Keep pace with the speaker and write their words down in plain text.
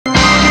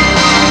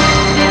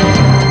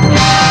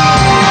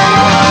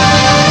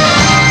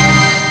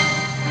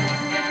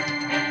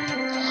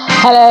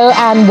Hello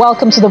and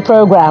welcome to the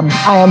program.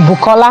 I am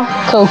Bukola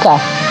Koka.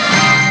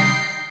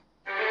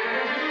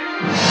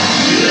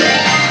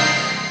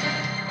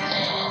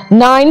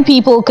 Nine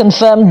people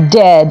confirmed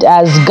dead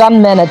as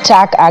gunmen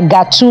attack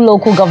Agatu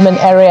local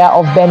government area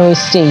of Benue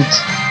State.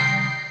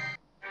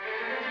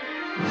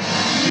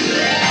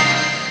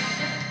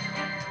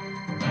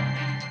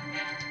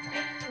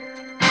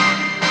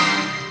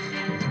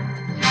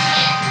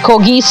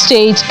 Kogi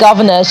State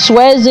Governor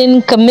swears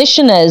in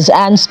commissioners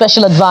and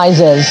special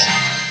advisors.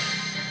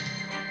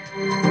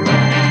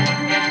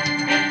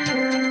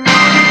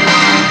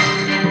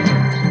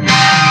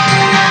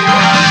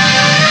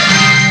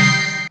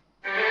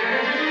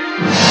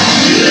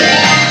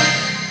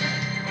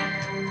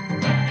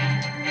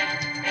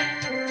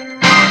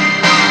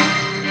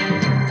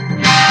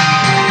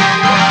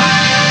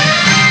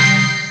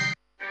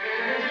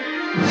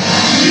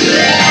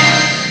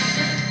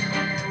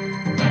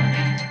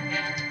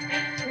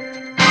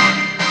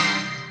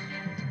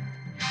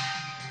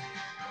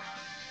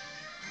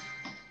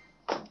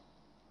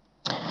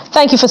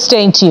 Thank you for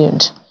staying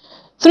tuned.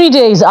 3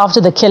 days after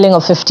the killing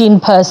of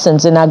 15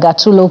 persons in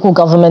Agatu local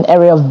government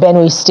area of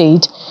Benue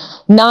State,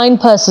 9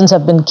 persons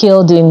have been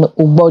killed in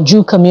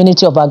Uboju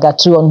community of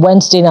Agatu on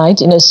Wednesday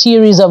night in a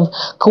series of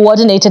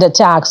coordinated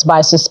attacks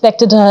by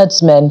suspected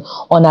herdsmen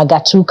on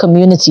Agatu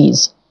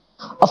communities.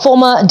 A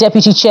former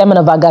deputy chairman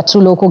of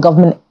Agatu local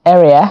government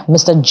area,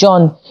 Mr.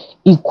 John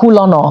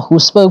Ikulono, who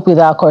spoke with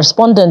our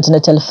correspondent in a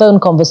telephone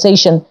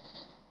conversation,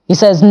 he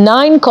says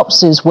 9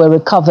 corpses were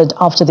recovered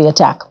after the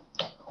attack.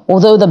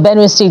 Although the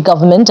Benue State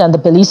government and the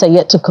police are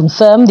yet to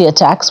confirm the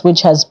attacks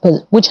which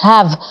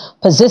have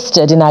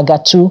persisted in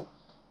Agatu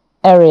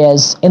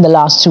areas in the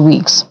last 2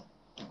 weeks.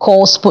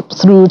 Calls put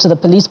through to the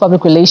police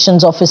public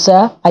relations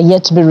officer are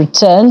yet to be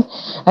returned,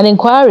 and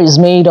inquiries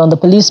made on the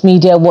police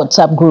media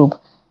WhatsApp group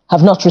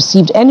have not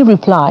received any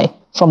reply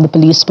from the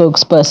police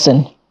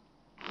spokesperson.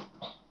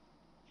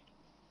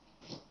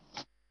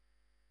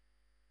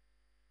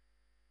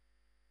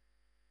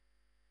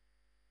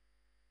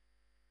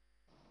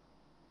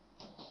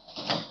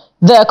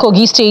 The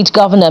Kogi State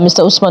Governor,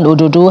 Mr. Usman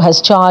Ododo, has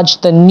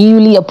charged the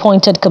newly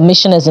appointed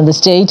commissioners in the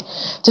state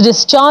to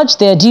discharge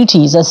their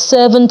duties as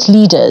servant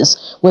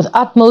leaders with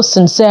utmost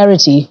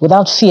sincerity,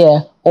 without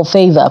fear or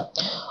favor.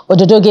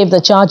 Ododo gave the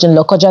charge in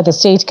Lokoja, the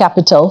state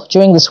capital,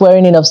 during the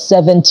swearing-in of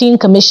 17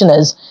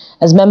 commissioners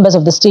as members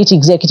of the State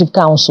Executive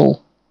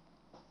Council.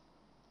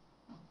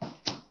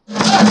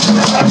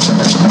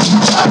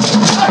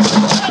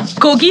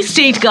 Kogi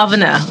State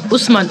Governor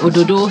Usman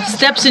Ododo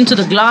steps into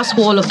the glass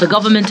hall of the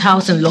government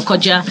house in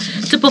Lokoja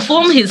to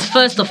perform his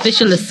first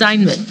official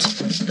assignment,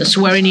 the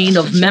swearing-in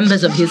of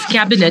members of his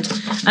cabinet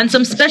and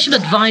some special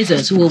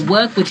advisors who will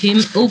work with him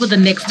over the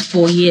next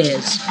 4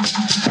 years.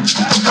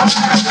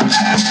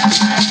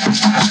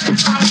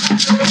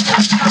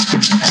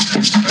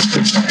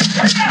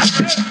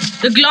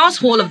 The glass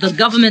hall of the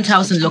government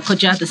house in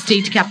Lokoja, the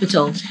state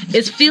capital,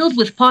 is filled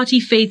with party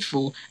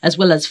faithful as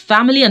well as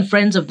family and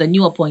friends of the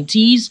new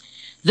appointees,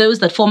 those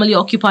that formerly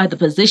occupied the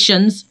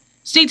positions,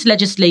 state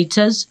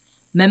legislators,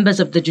 members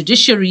of the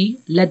judiciary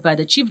led by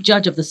the chief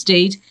judge of the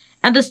state,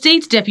 and the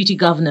state deputy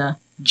governor,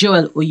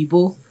 Joel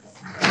Oyibo.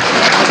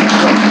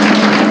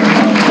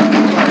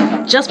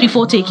 Just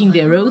before taking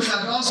their oath,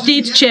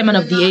 State Chairman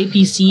of the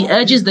APC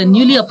urges the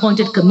newly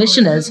appointed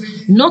commissioners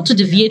not to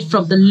deviate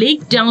from the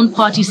laid-down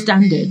party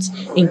standards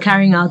in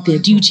carrying out their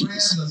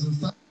duties.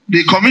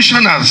 The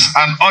commissioners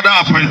and other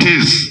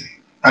appointees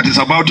that is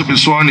about to be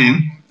sworn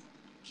in,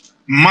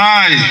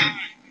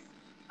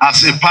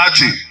 as a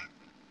party,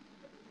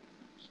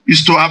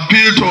 is to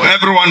appeal to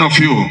every one of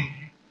you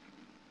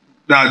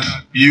that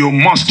you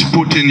must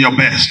put in your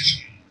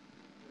best.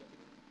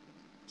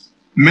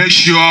 Make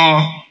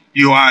sure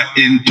you are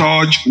in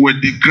touch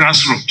with the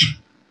grassroots.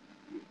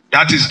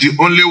 That is the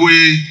only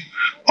way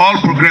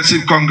all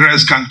progressive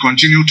Congress can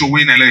continue to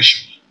win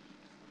elections.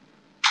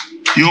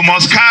 You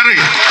must carry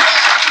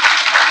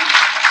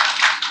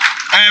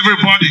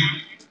everybody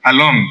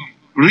along.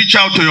 Reach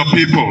out to your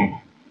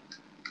people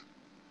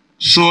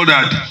so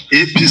that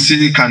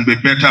APC can be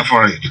better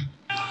for it.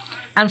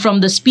 And from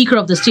the Speaker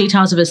of the State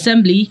House of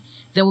Assembly,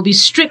 there will be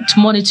strict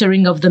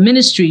monitoring of the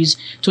ministries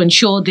to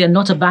ensure they are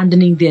not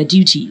abandoning their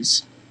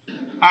duties.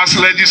 As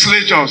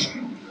legislators,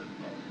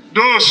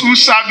 those who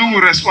saddle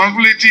with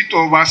responsibility to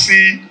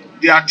oversee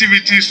the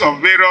activities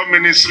of various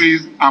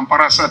ministries and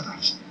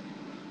parastatals,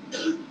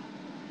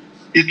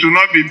 it will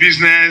not be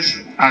business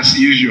as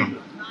usual.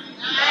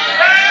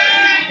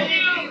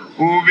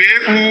 We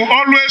will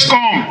always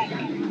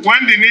come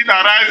when the need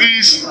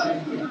arises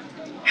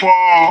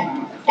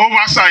for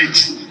oversight.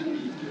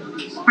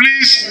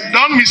 Please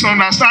don't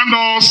misunderstand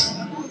us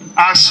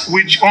as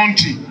witch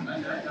hunting.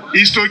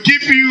 Is to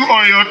keep you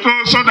on your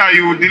toes so that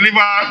you will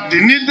deliver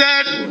the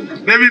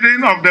needed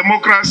dividend of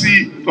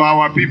democracy to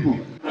our people.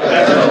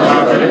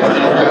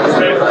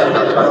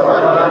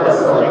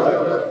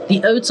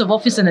 The oaths of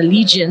office and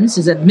allegiance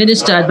is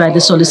administered by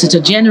the Solicitor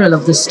General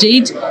of the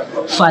state,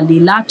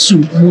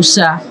 Falilatu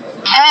Musa.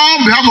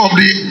 On behalf of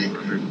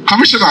the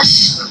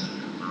commissioners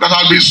that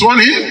have been sworn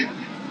in,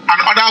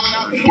 and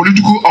other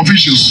political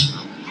officials.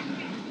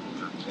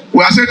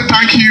 We are saying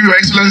thank you, Your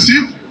Excellency,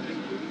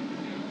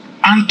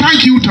 and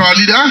thank you to our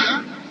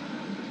leader,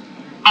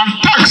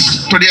 and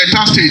thanks to the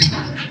entire state,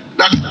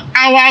 that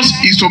ours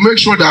is to make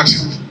sure that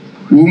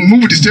we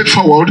move the state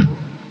forward.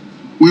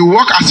 We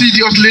work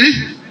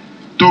assiduously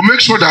to make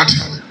sure that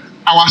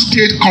our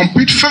state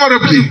competes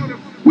favorably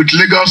with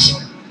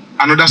Lagos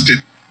and other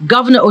states.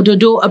 Governor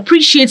Ododo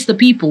appreciates the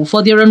people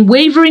for their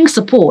unwavering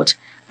support,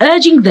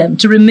 urging them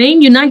to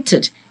remain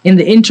united in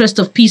the interest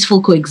of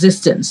peaceful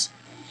coexistence.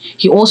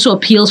 He also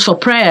appeals for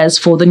prayers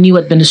for the new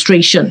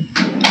administration.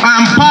 I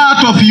am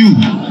part of you.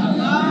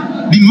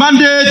 The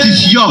mandate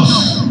is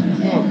yours.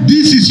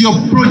 This is your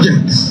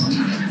project.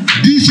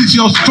 This is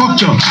your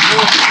structure.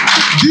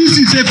 This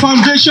is a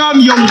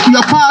foundation. You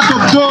are part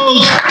of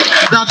those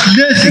that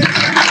lays it.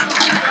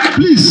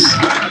 Please,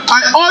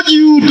 I urge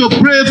you to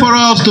pray for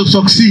us to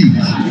succeed.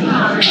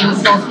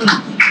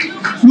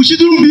 We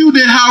shouldn't build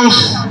a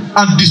house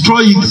and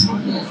destroy it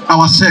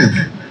ourselves.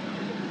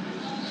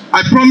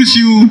 I promise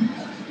you,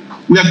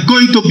 we are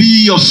going to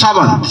be your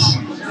servants.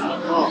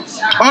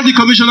 All the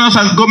commissioners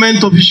and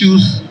government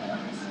officials,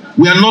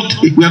 we are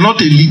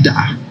not a leader.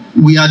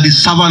 We are the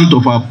servant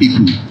of our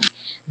people.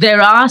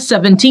 There are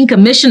 17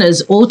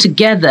 commissioners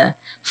altogether,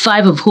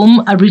 5 of whom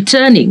are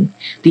returning.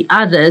 The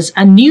others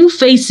are new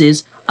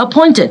faces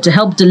appointed to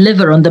help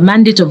deliver on the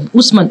mandate of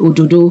Usman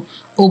Ododo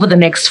over the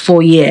next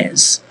 4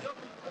 years.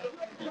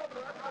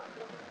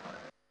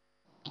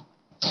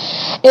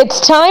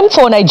 It's time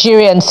for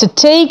Nigerians to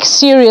take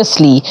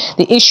seriously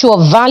the issue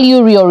of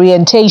value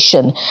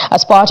reorientation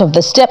as part of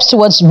the steps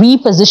towards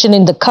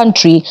repositioning the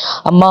country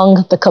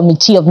among the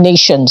Committee of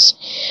Nations.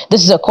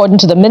 This is according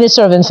to the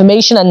Minister of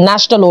Information and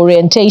National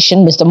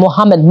Orientation, Mr.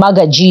 Mohammed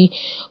Magaji,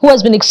 who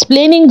has been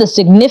explaining the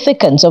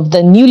significance of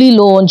the newly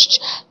launched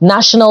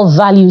National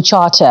Value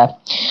Charter.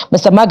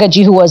 Mr.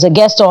 Magaji, who was a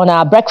guest on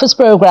our breakfast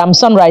program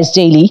Sunrise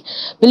Daily,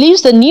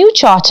 believes the new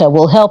charter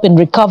will help in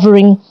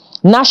recovering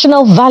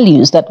national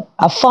values that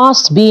are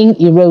fast being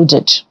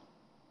eroded.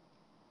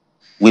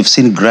 We've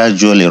seen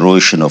gradual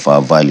erosion of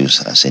our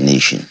values as a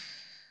nation.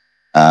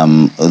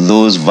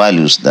 Those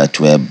values that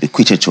were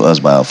bequeathed to us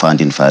by our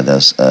founding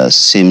fathers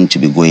seem to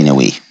be going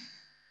away.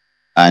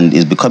 And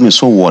it's becoming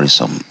so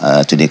worrisome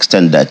to the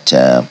extent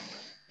that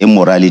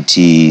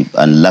immorality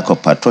and lack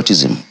of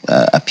patriotism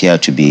appear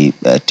to be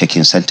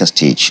taking center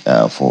stage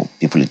for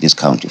people in this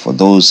country, for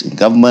those in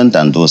government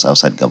and those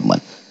outside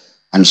government.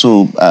 And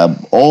so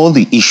all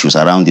the issues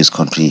around this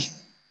country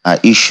are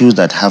issues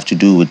that have to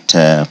do with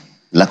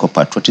lack of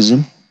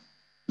patriotism,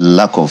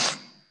 lack of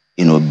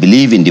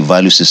belief in the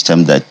value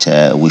system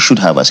that we should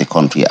have as a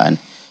country. And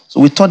so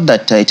we thought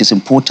that it is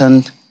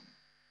important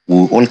we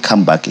all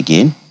come back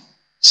again,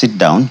 sit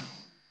down,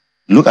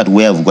 look at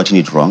where we've gotten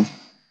it wrong,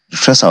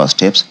 retrace our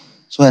steps,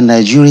 so that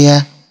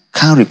Nigeria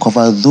can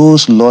recover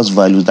those lost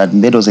values that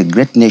made us a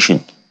great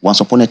nation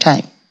once upon a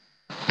time.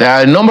 There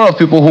are a number of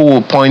people who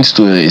will point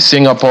to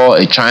Singapore,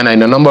 China,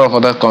 and a number of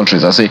other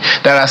countries and say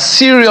there are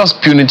serious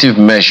punitive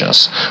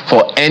measures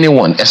for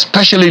anyone,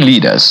 especially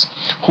leaders,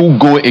 who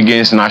go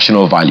against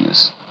national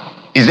values.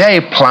 Is there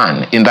a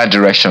plan in that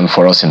direction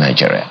for us in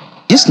Nigeria?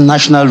 This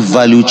national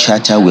value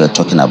charter we are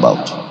talking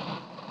about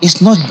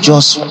is not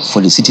just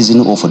for the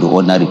citizen or for the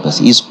ordinary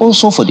person. It's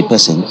also for the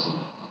person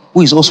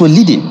who is also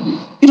leading.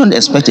 You don't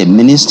expect a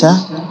minister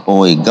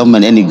or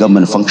any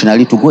government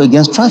functionary to go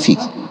against traffic.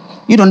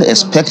 You don't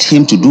expect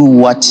him to do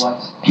what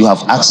you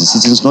have asked the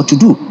citizens not to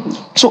do.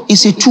 So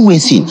it's a two-way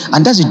thing.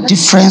 And that's the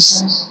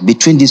difference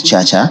between this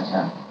charter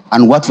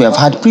and what we have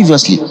had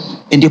previously.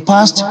 In the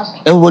past,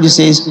 everybody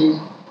says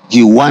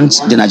he wants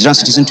the Nigerian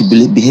citizen to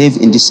behave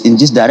in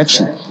this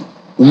direction.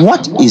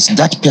 What is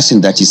that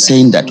person that is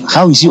saying that?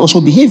 How is he also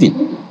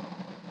behaving?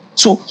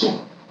 So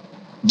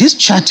this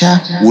charter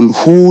will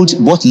hold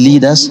both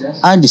leaders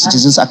and the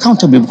citizens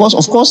accountable because,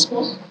 of course,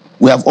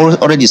 we have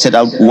already set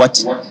out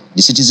what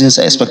the citizens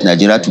expect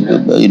Nigeria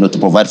to, to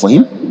provide for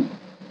him,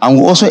 and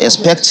we also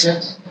expect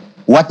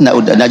what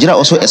Nigeria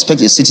also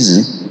expects its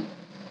citizens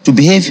to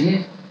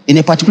behave in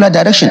a particular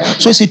direction.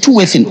 So it's a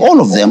two-way thing. All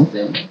of them,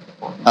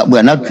 we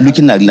are not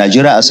looking at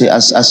Nigeria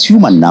as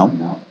human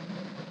now.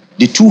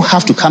 The two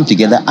have to come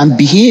together and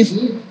behave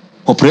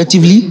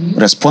cooperatively,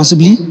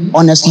 responsibly,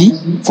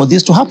 honestly for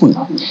this to happen.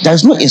 There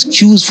is no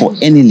excuse for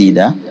any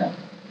leader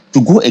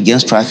to go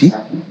against traffic.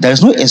 There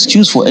is no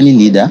excuse for any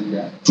leader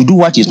to do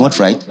what is not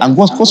right and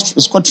go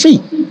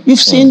scot-free. You've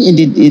seen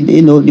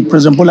the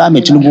President Bola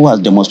Ahmed Tinubu has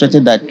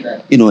demonstrated that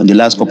in the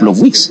last couple of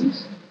weeks.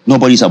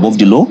 Nobody is above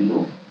the law.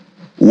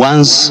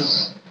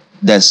 Once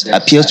there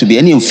appears to be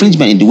any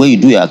infringement in the way you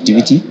do your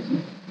activity,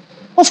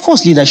 of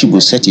course leadership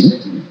will set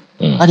in,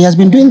 and he has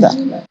been doing that.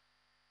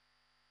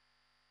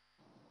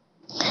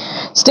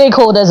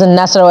 Stakeholders in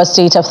Nasarawa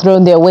State have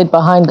thrown their weight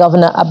behind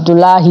Governor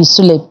Abdullahi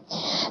Sule.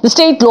 The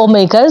state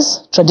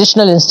lawmakers,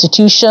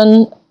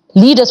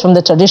 leaders from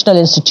the traditional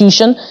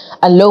institution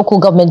and local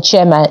government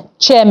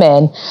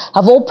chairmen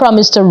have all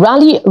promised to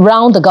rally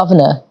round the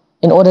governor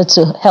in order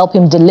to help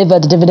him deliver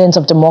the dividends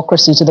of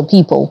democracy to the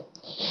people.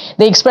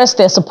 They expressed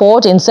their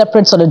support in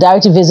separate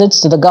solidarity visits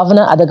to the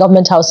governor at the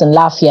government house in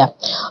Lafia.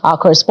 Our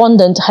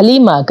correspondent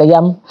Halima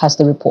Gayam has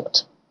the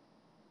report.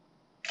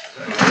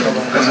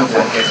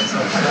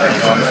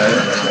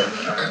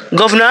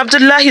 Governor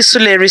Abdullahi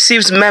Sule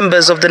received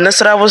members of the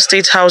Nasarawa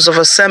State House of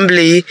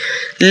Assembly,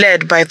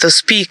 led by the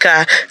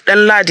Speaker,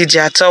 Danladi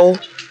Jatau.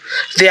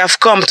 They have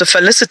come to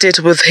felicitate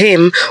with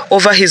him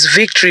over his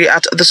victory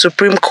at the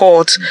Supreme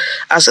Court,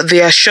 as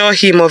they assure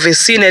him of a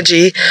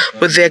synergy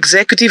with the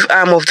executive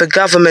arm of the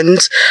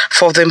government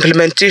for the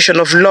implementation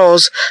of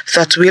laws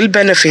that will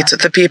benefit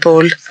the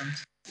people.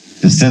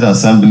 The State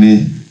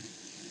Assembly,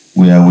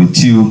 we are with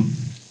you.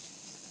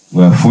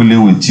 We are fully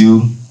with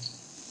you.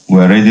 We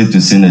are ready to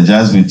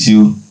synergize with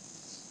you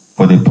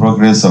for the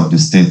progress of the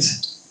state,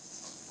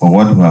 for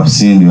what we have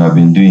seen you have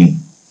been doing.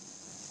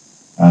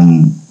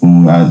 And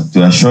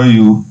to assure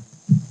you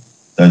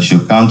that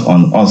you count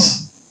on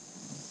us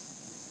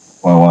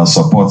for our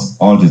support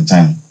all the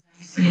time.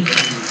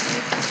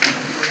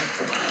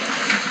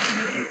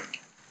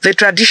 The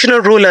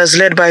traditional rulers,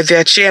 led by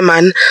their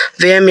chairman,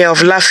 the Emir of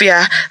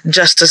Lafia,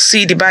 Justice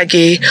Sidi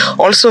Bage,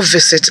 also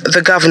visit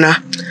the governor.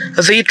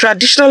 The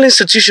traditional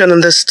institution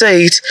in the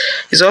state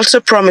is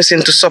also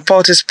promising to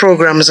support his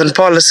programs and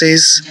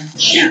policies.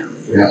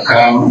 We have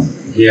come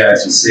here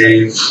to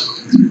say,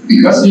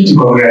 firstly, to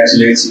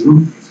congratulate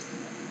you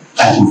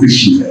and to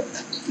wish you well.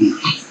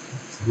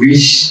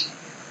 Wish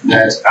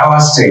that our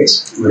state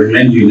will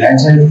remain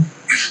united,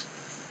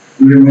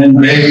 will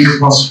remain very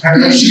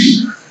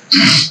prosperous,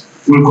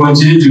 will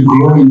continue to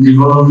grow in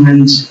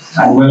development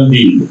and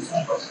well-being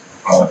of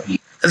our people.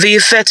 The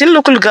 13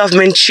 local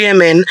government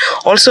chairmen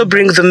also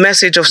bring the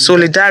message of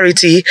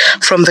solidarity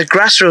from the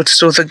grassroots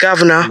to the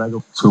governor.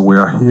 So we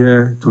are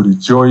here to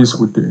rejoice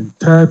with the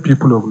entire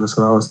people of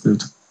Nasarawa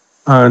State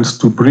and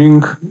to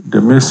bring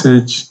the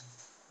message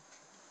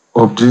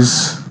of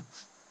this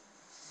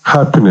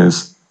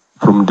happiness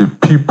from the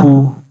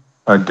people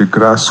at the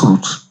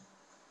grassroots,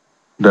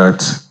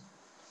 that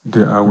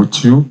they are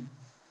with you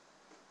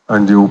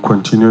and they will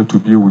continue to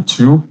be with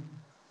you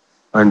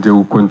and they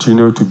will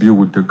continue to be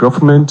with the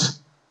government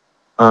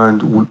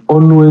and will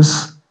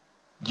always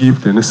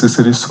give the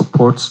necessary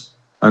support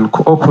and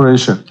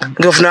cooperation.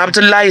 Governor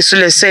Abdullahi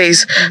Sule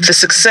says the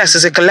success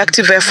is a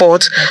collective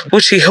effort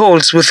which he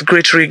holds with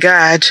great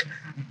regard.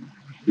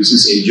 This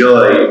is a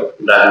joy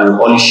that we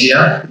all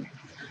share.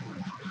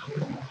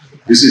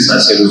 This is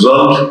as a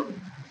result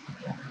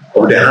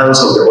of the hands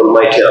of the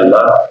Almighty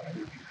Allah.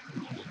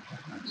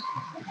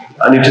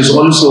 And it is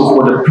also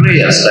for the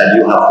prayers that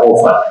you have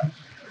offered,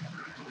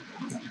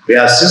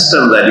 the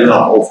assistance that you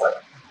have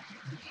offered,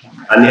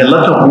 and a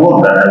lot of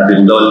work that has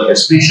been done,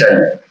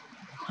 especially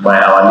by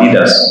our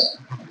leaders,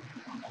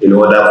 in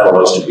order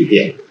for us to be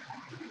here.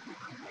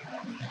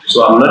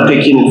 So I'm not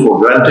taking it for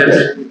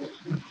granted,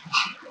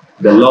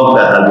 the love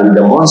that has been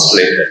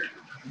demonstrated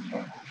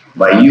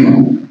by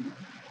you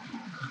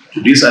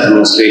to this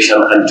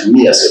administration and to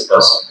me as a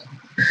person.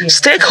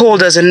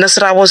 Stakeholders in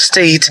Nasarawa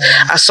State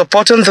are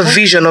supporting the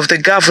vision of the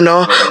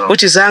governor,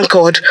 which is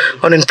anchored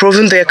on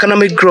improving the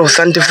economic growth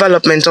and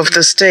development of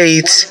the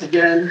state.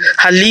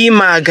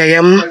 Halima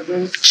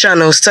Gayam,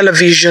 Channels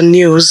Television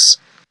News.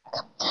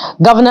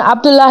 Governor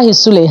Abdullahi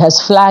Sule has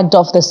flagged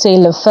off the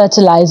sale of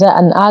fertilizer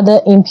and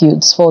other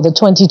inputs for the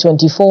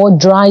 2024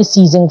 dry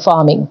season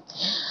farming.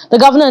 The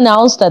governor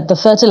announced that the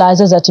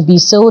fertilizers are to be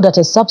sold at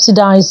a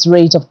subsidized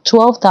rate of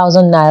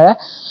 12,000 naira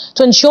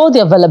to ensure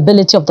the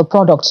availability of the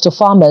product to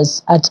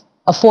farmers at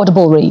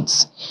affordable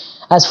rates.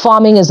 As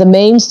farming is the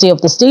mainstay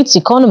of the state's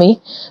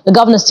economy, the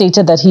governor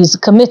stated that he is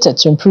committed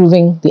to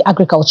improving the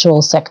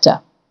agricultural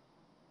sector.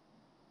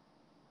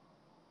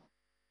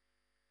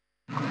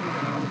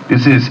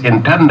 This is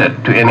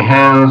intended to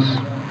enhance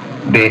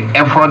the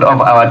effort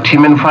of our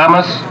teaming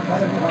farmers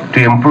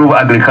to improve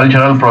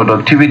agricultural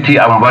productivity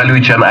and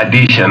value chain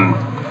addition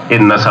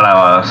in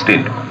Nasarawa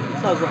State.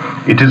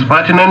 It is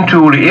pertinent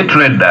to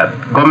reiterate that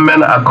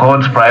government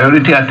accords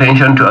priority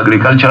attention to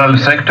agricultural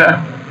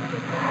sector,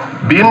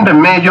 being the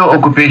major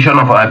occupation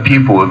of our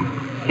people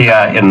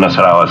here in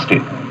Nasarawa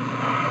State.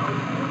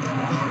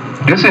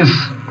 This is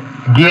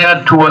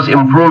geared towards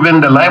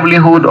improving the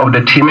livelihood of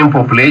the teeming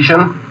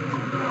population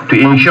to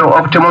ensure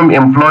optimum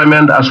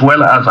employment as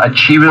well as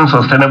achieving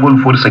sustainable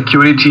food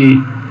security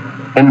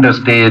in the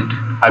state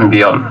and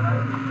beyond.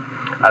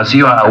 As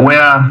you are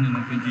aware,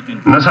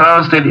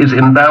 Nasarawa State is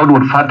endowed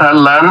with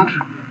fertile land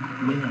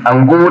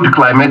and good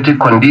climatic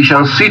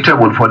conditions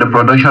suitable for the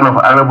production of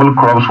arable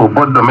crops for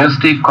both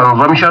domestic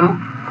consumption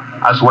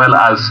as well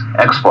as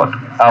export.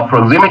 Our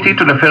proximity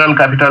to the Federal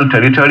Capital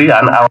Territory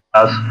and our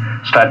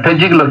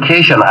strategic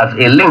location as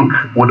a link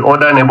with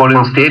other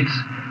neighboring states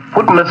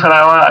put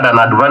Nasarawa at an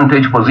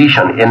advantage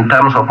position in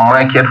terms of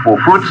market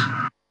for foods.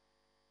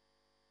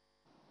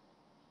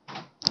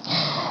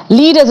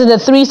 Leaders in the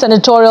 3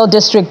 senatorial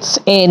districts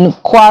in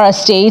Kwara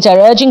State are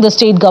urging the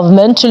state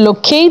government to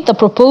locate the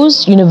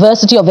proposed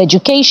University of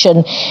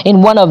Education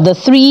in one of the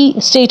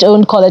 3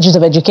 state-owned colleges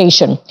of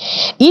education.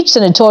 Each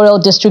senatorial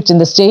district in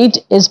the state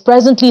is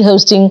presently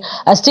hosting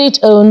a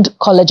state-owned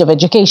college of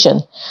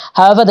education.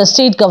 However, the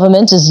state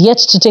government is yet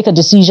to take a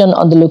decision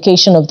on the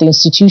location of the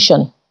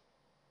institution.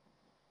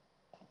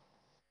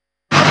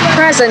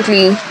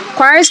 Presently,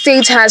 Kwara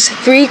State has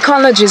 3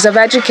 colleges of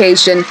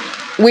education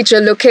which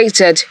are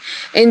located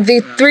in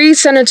the 3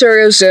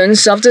 senatorial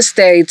zones of the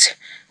state,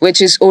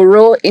 which is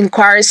Oro in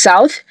Kwara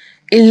South,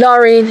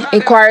 Ilorin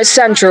in Kwara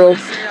Central,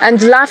 and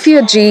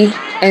Lafioji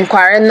in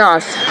Kwara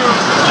North.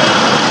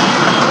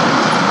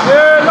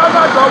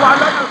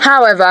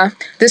 However,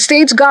 the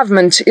state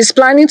government is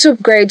planning to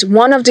upgrade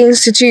one of the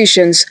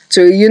institutions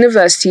to a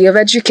university of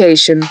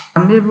education.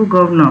 Our able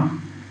governor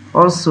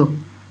also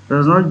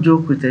does not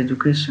joke with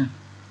education.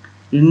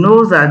 He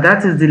knows that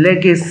that is the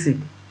legacy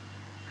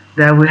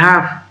that we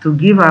have to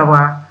give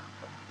our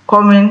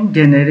coming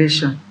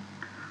generation.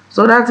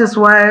 So that is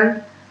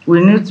why we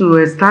need to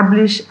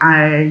establish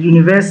a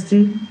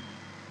university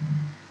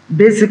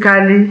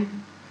basically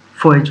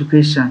for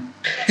education.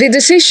 The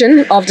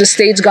decision of the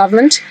state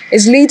government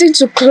is leading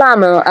to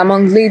clamor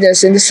among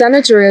leaders in the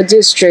senatorial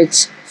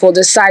districts for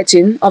the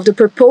siting of the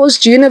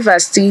proposed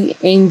university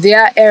in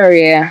their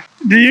area.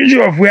 The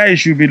issue of where it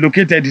should be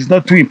located is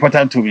not too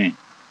important to me.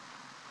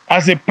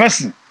 As a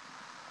person,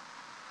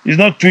 it's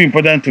not too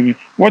important to me.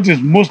 What is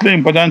mostly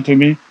important to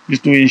me is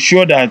to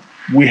ensure that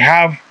we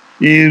have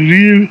a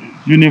real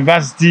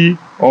university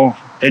of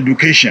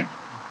education.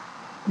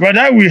 But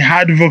that we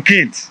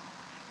advocate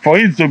for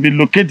it to be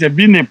located,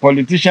 being a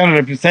politician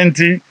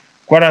representing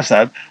Kwara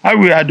South, I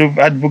will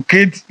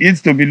advocate it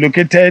to be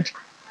located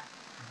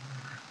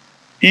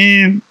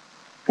in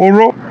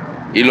Oro.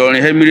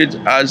 Ilorin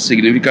Emirate has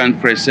significant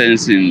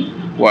presence in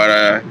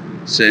Kwara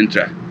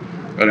Central.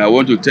 And I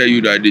want to tell you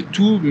that the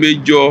 2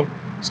 major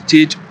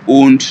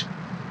state-owned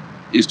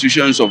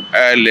institutions of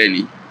higher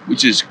learning,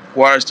 which is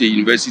Kwara State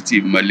University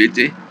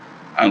Malete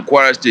and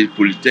Kwara State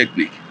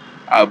Polytechnic,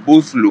 are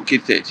both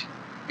located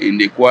in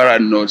the Kwara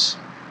North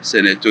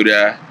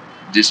Senatorial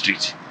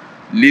District,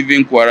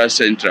 leaving Kwara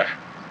Central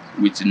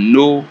with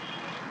no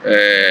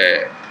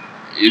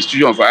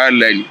institution of higher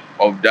learning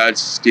of that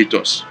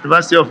status.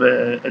 University of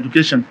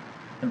Education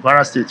in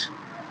Kwara State.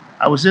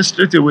 I will say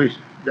straight away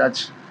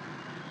that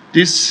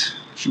this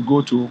should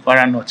go to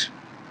Kwara North,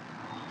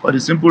 for the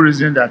simple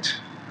reason that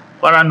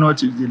Kwara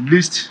North is the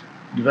least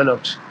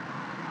developed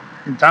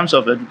in terms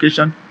of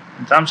education,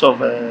 in terms of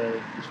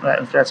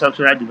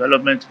infrastructural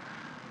development,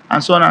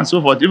 and so on and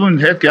so forth, even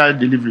healthcare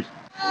delivery.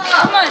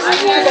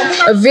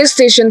 A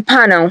visitation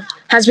panel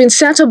has been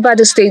set up by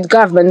the state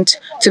government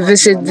to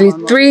visit the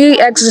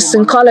 3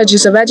 existing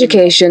colleges of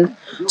education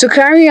to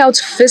carry out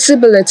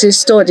feasibility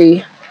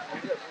study.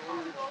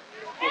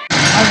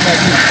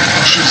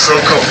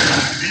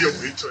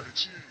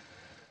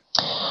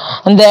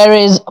 And there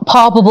is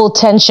palpable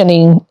tension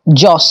in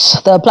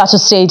Jos, the Plateau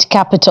State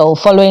capital,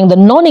 following the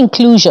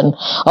non-inclusion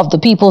of the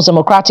People's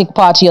Democratic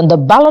Party on the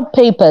ballot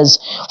papers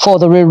for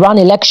the rerun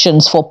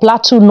elections for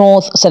Plateau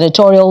North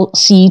senatorial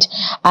seat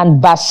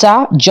and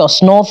Bassa,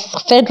 Jos North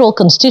federal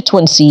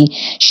constituency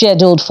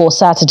scheduled for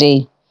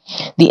Saturday.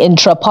 The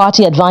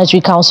Intra-Party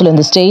Advisory Council in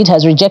the state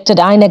has rejected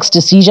INEC's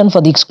decision for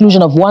the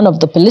exclusion of one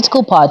of the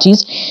political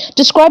parties,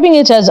 describing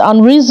it as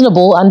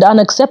unreasonable and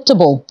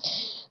unacceptable.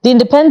 The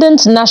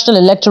Independent National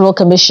Electoral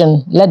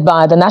Commission, led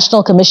by the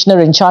National Commissioner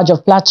in charge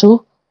of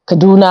Plateau,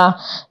 Kaduna,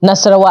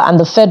 Nasarawa and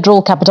the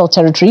Federal Capital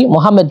Territory,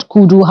 Mohammed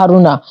Kudu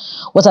Haruna,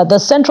 was at the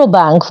Central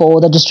Bank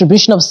for the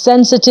distribution of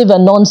sensitive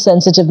and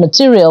non-sensitive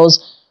materials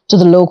to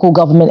the local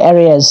government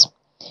areas.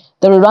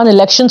 The rerun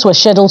elections were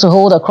scheduled to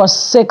hold across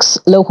 6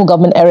 local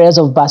government areas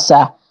of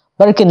Bassa,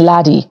 Barikin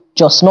Ladi,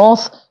 Jos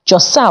North,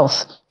 Jos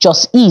South,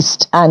 Jos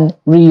East and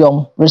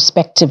Riyom,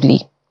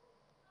 respectively.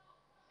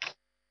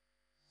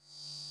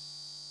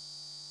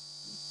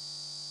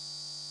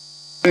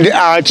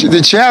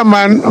 The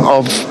chairman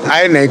of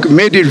INEC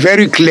made it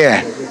very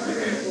clear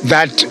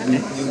that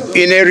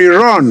in a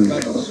rerun,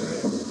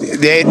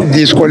 the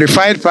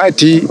disqualified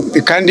party,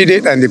 the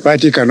candidate and the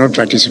party cannot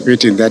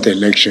participate in that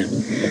election.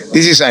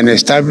 This is an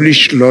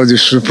established law. The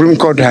Supreme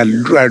Court had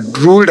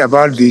ruled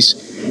about this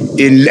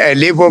in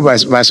Labour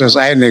versus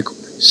INEC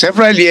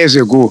several years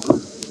ago.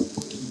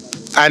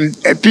 And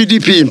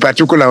PDP in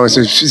particular was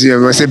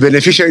a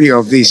beneficiary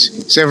of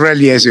this several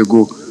years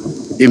ago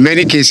in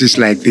many cases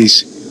like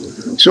this.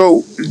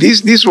 So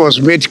this was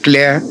made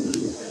clear.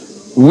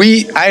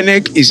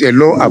 INEC is a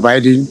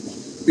law-abiding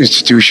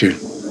institution.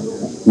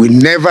 We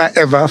never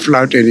ever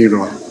flout any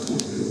law.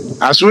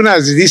 As soon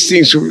as these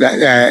things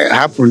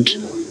happened,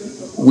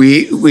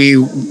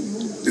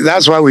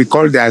 that's why we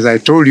called, as I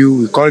told you,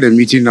 we called a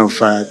meeting of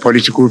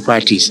political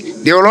parties.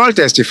 They will all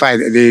testify.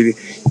 The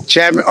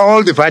chairman,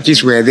 all the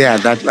parties were there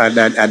at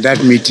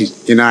that meeting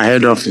in our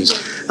head office,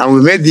 and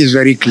we made this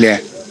very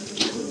clear.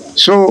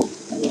 So,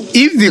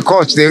 if the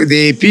court,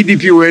 the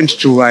PDP went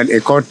to a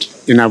court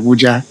in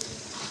Abuja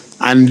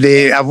And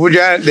the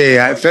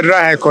Federal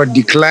High Court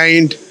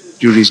declined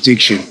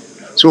jurisdiction.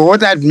 So what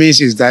that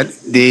means is that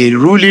the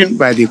ruling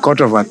by the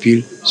Court of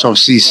Appeal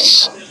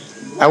subsists.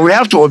 And we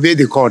have to obey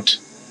the court.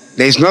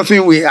 There is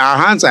nothing, our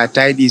hands are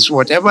tied. It's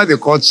whatever the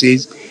court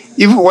says,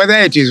 whether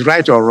it is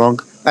right or wrong,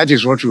 that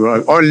is what we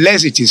will,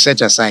 unless it is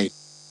set aside.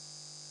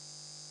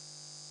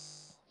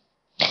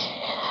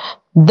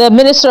 The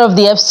Minister of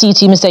the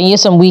FCT, Mr.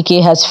 Nyesom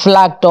Wike, has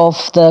flagged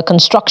off the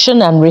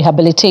construction and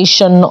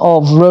rehabilitation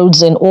of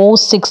roads in all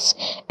 6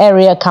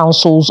 area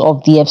councils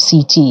of the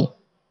FCT.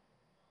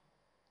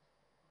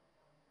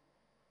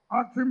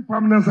 Acting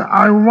permanent,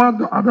 I don't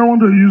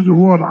want to use the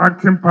word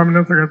acting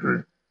permanent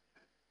secretary.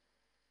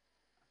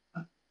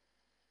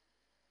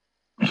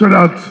 So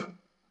that,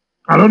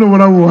 I don't know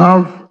whether we'll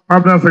have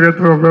permanent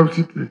secretary of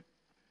FCT,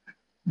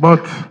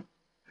 but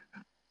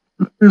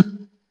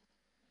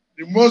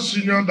the most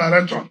senior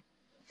director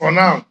for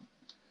now,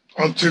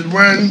 until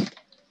when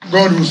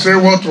God will say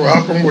what will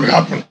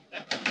happen.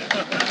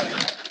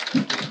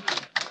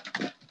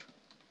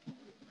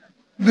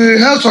 The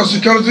health and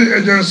security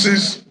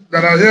agencies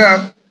that are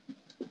here,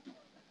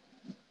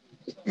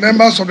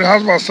 members of the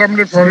House of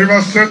Assembly for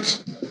Rivers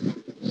State,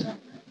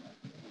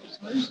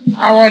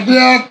 our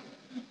dear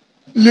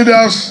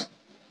leaders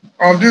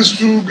of these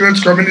 2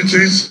 great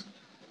communities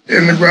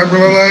in the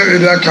Gwagwalada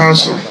Area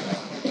Council,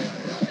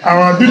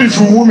 our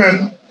beautiful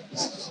women,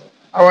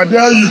 our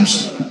dear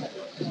youth,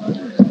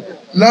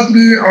 let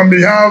me, on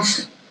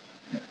behalf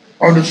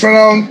of the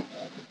Federal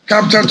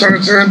Capital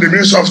Territory and the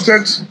Ministry of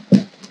State,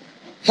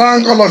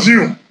 thank all of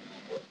you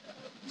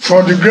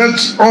for the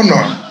great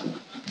honor,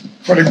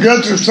 for the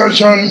great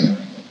reception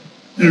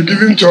you've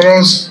given to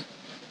us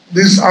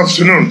this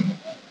afternoon.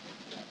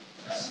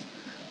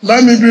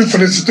 Let me bring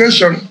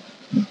felicitation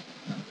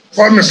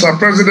for Mr.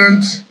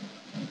 President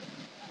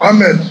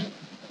Ahmed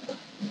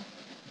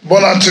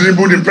Bola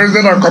Tinubu, the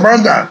President and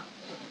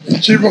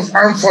Commander-in-Chief of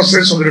Armed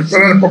Forces of the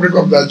Federal Republic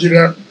of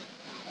Nigeria,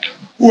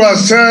 who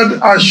has said,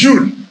 I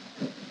should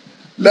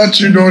let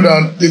you know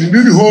that the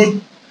renewed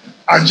hope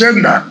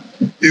agenda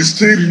is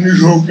still renewed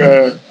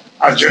hope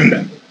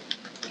agenda.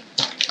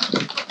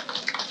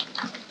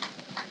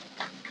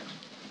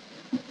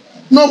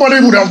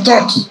 Nobody would have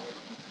thought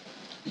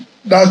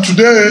that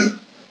today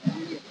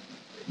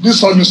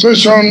this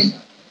administration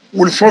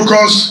will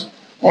focus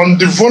on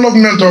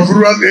development of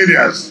rural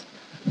areas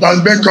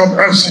that make up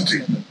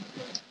FCT.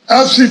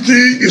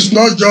 FCT is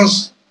not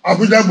just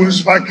Abuja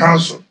Municipal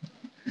Council.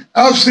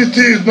 FCT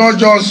is not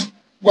just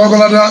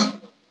Gwagwalada.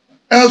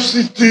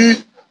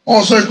 FCT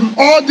also includes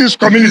all these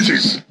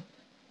communities.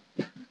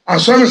 And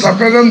so Mr.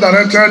 President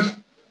directed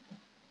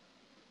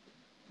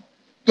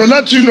to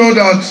let you know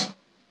that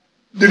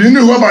the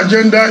Renewed Hope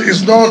agenda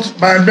is not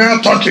by mere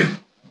talking.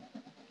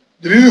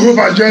 The Renewed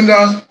Hope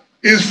agenda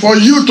is for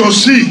you to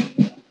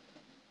see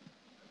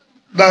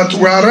that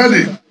we are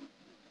ready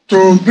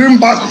to bring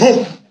back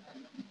hope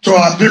to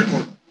our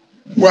people.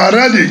 We are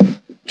ready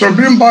to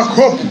bring back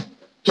hope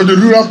to the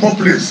rural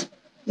populace.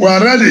 We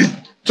are ready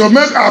to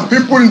make our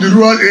people in the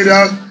rural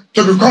areas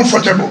to be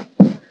comfortable.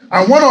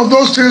 And one of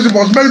those things we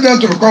must make them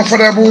to be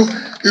comfortable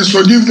is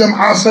to give them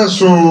access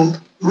to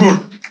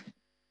road.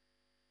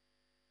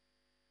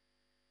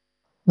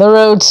 The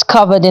roads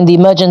covered in the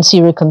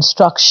emergency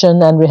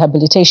reconstruction and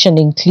rehabilitation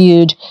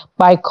include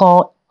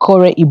Baikon,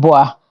 Kore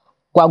Ibua,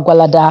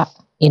 Gwagwalada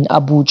in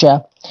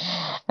Abuja.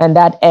 And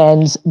that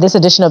ends this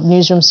edition of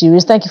Newsroom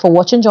Series. Thank you for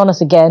watching. Join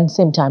us again,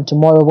 same time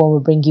tomorrow when we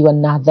bring you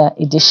another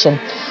edition.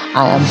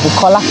 I am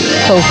Bukola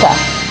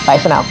Koka. Bye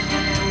for now.